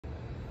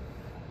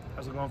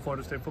How's it going,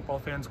 Florida State football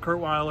fans? Curt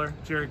Weiler,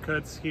 Jerry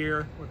Kutz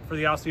here for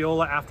the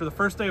Osceola after the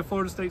first day of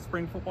Florida State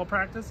spring football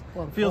practice.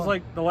 Feels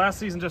like the last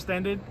season just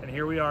ended, and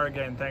here we are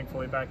again,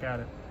 thankfully, back at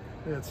it.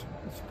 Yeah, it's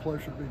a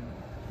pleasure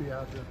to be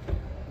out there.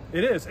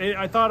 It is.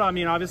 I thought, I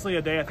mean, obviously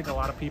a day I think a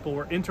lot of people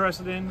were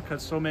interested in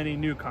because so many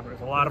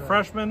newcomers, a lot of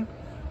freshmen,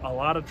 a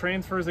lot of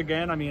transfers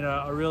again. I mean,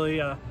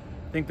 I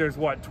think there's,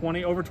 what,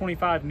 over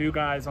 25 new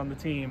guys on the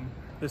team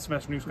this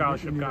semester, new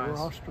scholarship guys.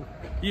 Roster.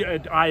 Yeah,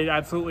 I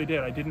absolutely did.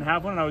 I didn't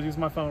have one, and I was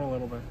using my phone a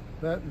little bit.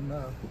 That and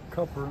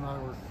Cupper and I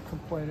were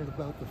complaining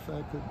about the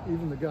fact that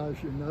even the guys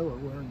you know are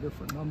wearing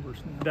different numbers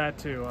now. That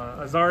too.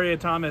 Azaria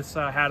Thomas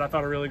had, I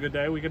thought, a really good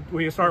day. We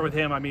could start with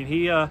him. I mean,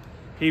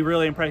 he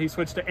really impressed. He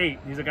switched to 8.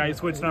 He's a guy who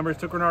switched numbers,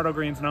 took Renardo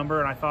Green's number,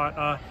 and I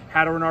thought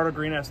had a Renardo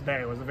Green-esque day.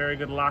 It was a very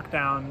good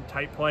lockdown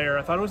type player.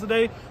 I thought it was a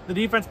day the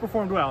defense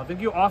performed well. I think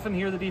you often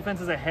hear the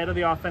defense is ahead of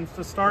the offense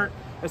to start,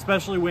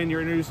 especially when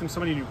you're introducing so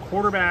many new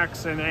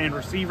quarterbacks and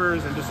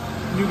receivers and just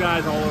new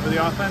guys all over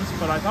the offense.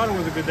 But I thought it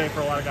was a good day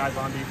for a lot of guys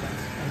on defense.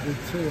 I did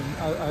too.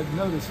 And I've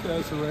noticed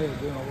Azaria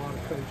doing a lot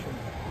of coaching.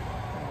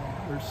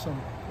 There's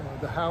some,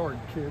 the Howard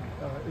kid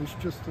is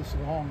just as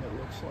long, it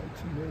looks like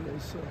to me,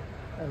 as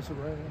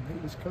Azaria, and he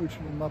was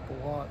coaching him up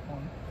a lot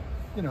on,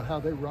 you know, how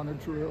they run a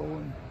drill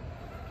and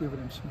giving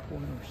him some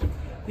pointers.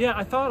 Yeah,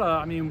 I thought,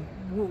 I mean,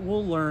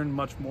 we'll learn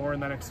much more in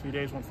the next few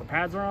days once the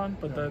pads are on,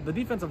 but the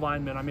defensive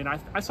linemen, I mean, I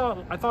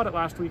thought it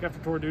last week after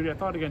tour duty, I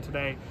thought again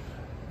today,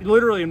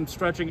 literally in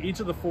stretching each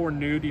of the 4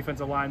 new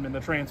defensive linemen,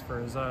 the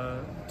transfers,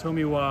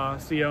 Tomiwa,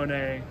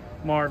 Sione,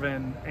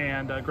 Marvin,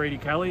 and Grady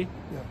Kelly.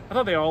 Yeah. I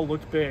thought they all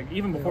looked big,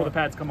 even before the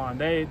pads come on.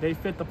 They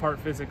fit the part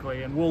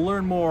physically, and we'll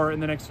learn more in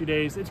the next few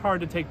days. It's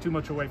hard to take too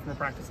much away from a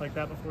practice like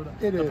that before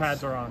the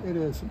pads are on. It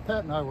is. And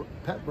Pat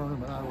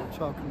Burnham and I were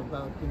talking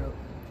about, you know,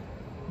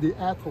 the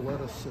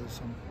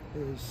athleticism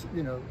is,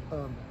 you know,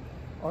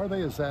 are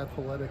they as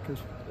athletic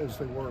as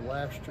they were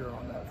last year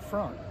on that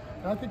front?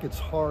 And I think it's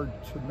hard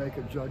to make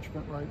a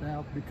judgment right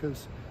now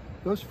because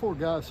those 4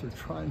 guys are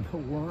trying to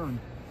learn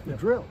the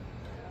drill.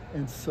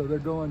 And so they're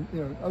going,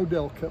 you know,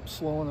 Odell kept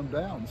slowing them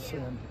down,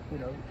 saying, you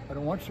know, I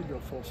don't want you to go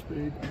full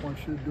speed. I want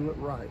you to do it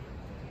right.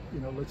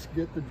 You know, let's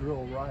get the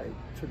drill right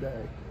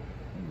today.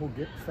 And we'll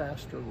get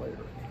faster later.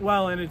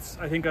 Well, and it's,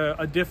 I think,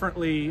 a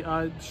differently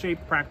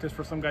shaped practice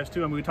for some guys,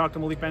 too. I mean, we talked to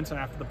Malik Benson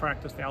after the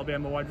practice, the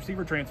Alabama wide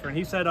receiver transfer, and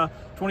he said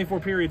 24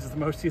 periods is the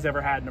most he's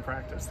ever had in a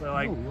practice. They're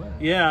like,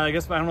 yeah, I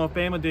guess, I don't know if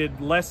Bama did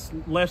less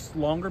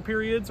longer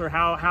periods or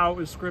how it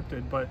was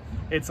scripted, but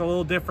it's a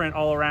little different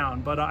all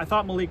around. But I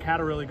thought Malik had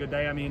a really good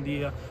day. I mean,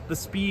 the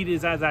speed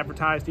is as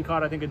advertised. He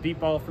caught, I think, a deep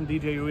ball from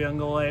DJ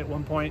Uyunglele at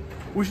one point.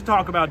 We should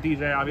talk about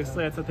DJ,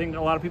 obviously. That's the thing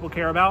a lot of people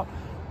care about.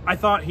 I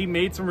thought he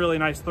made some really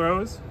nice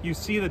throws. You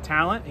see the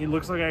talent. He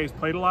looks like a guy who's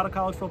played a lot of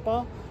college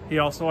football. He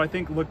also, I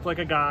think, looked like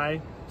a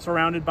guy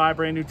surrounded by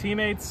brand new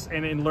teammates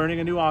and in learning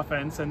a new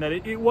offense, and that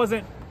it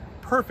wasn't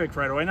perfect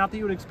right away. Not that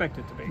you would expect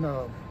it to be.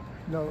 No,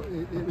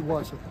 it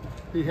wasn't.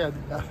 He had,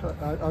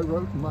 I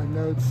wrote in my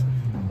notes,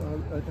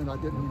 and I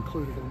didn't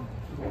include it in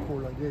the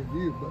report I gave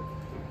you,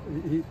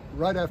 but he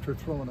right after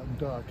throwing a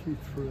duck, he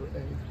threw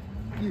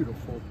a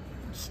beautiful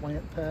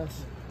slant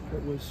pass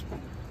that was.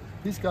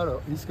 He's got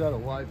a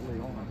lively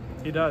arm.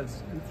 He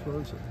does. He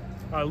throws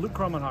it. Luke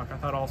Kromenhoek, I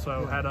thought,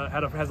 also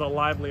has a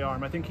lively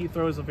arm. I think he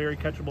throws a very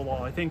catchable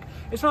ball. I think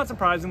it's not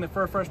surprising that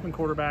for a freshman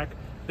quarterback,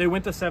 they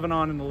went to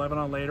 7-on and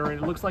 11-on later,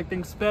 and it looks like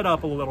things sped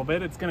up a little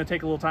bit. It's going to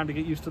take a little time to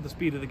get used to the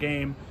speed of the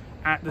game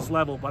at this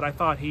level, but I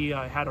thought he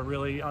had a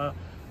really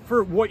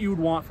for what you would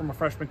want from a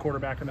freshman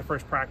quarterback in the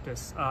first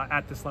practice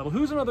at this level.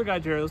 Who's another guy,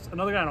 Jerry?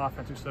 Another guy on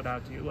offense who stood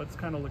out to you? Let's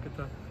kind of look at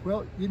the...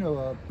 Well, you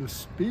know, the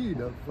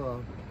speed of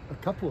a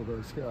couple of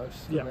those guys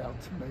stood out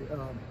to me.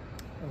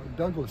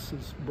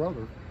 Douglas's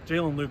brother,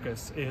 Jalen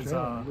Lucas,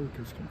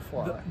 Lucas can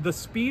fly. The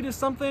speed is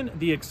something.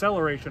 The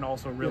acceleration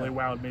also really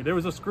wowed me. There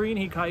was a screen.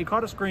 He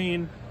caught a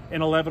screen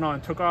in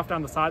 11-on, took off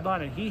down the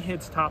sideline, and he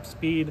hits top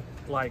speed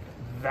like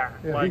that.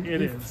 Yeah, like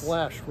he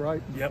flashed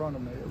right in front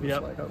of me. It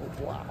was like, oh,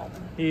 wow.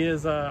 He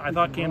is. I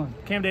thought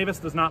Cam Davis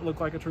does not look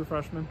like a true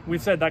freshman.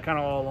 We've said that kind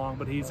of all along,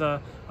 but he's a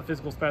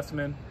physical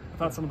specimen. I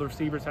thought some of the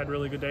receivers had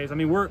really good days. I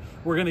mean, we're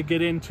going to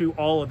get into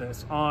all of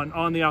this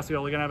on the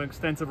Osceola. We're going to have an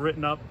extensive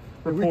written up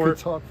report. We could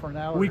talk for an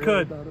hour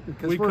about it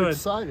because we're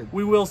excited.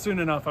 We will soon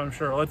enough, I'm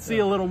sure. Let's see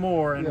a little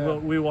more,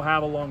 and we will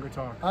have a longer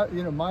talk.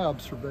 You know, my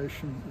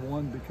observation,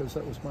 one, because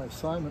that was my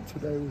assignment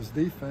today, was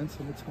defense,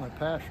 and it's my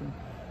passion.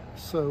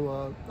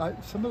 So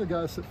some of the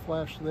guys that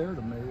flashed there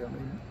to me, I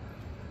mean,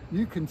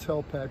 you can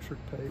tell Patrick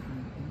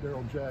Payton and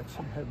Daryl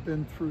Jackson have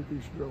been through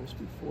these drills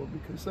before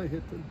because they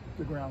hit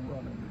the ground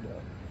running today.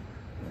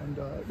 And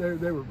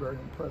they were very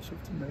impressive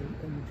to me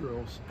in the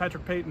drills.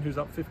 Patrick Payton, who's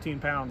up 15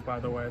 pounds, by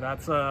the way.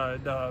 That's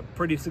a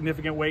pretty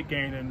significant weight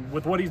gain. And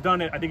with what he's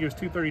done, I think it was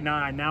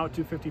 239. Now at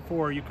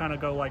 254, you kind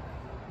of go like,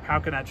 how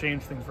can that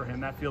change things for him?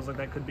 That feels like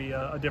that could be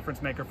a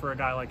difference maker for a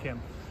guy like him.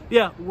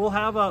 Yeah, we'll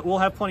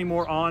have plenty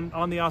more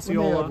on the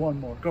Osceola. Let me add one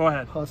more. Go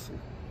ahead. Hussey.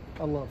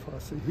 I love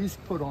Hussey. He's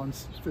put on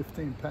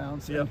 15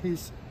 pounds, and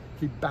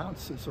he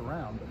bounces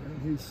around. I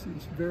mean, he's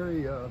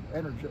very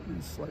energetic.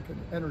 He's like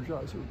an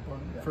energizer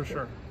bunny. For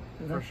sure.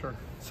 You know? For sure.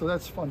 So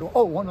that's fun.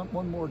 Oh,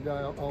 one more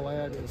guy I'll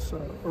add is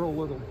Earl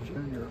Little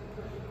Jr.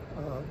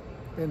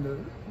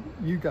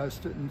 You guys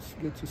didn't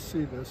get to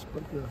see this,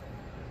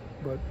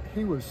 but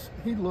he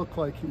looked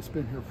like he's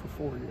been here for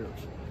 4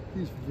 years.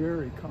 He's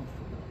very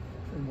comfortable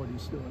in what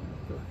he's doing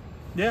up there.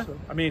 Yeah, so.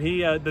 I mean,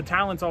 the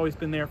talent's always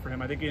been there for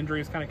him. I think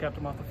injuries kind of kept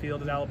him off the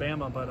field at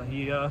Alabama, but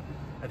he I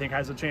think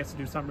has a chance to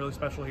do something really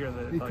special here.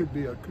 That he could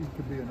be an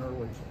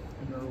early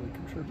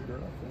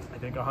contributor. I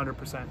think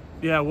 100%.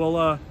 Yeah,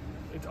 well,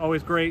 it's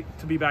always great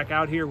to be back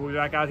out here. We'll be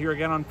back out here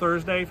again on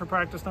Thursday for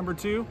practice number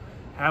 2.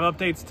 Have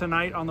updates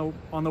tonight on the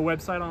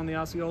website on the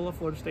Osceola,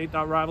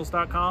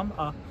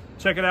 FloridaState.rivals.com.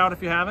 Check it out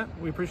if you haven't.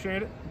 We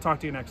appreciate it. We'll talk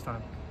to you next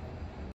time.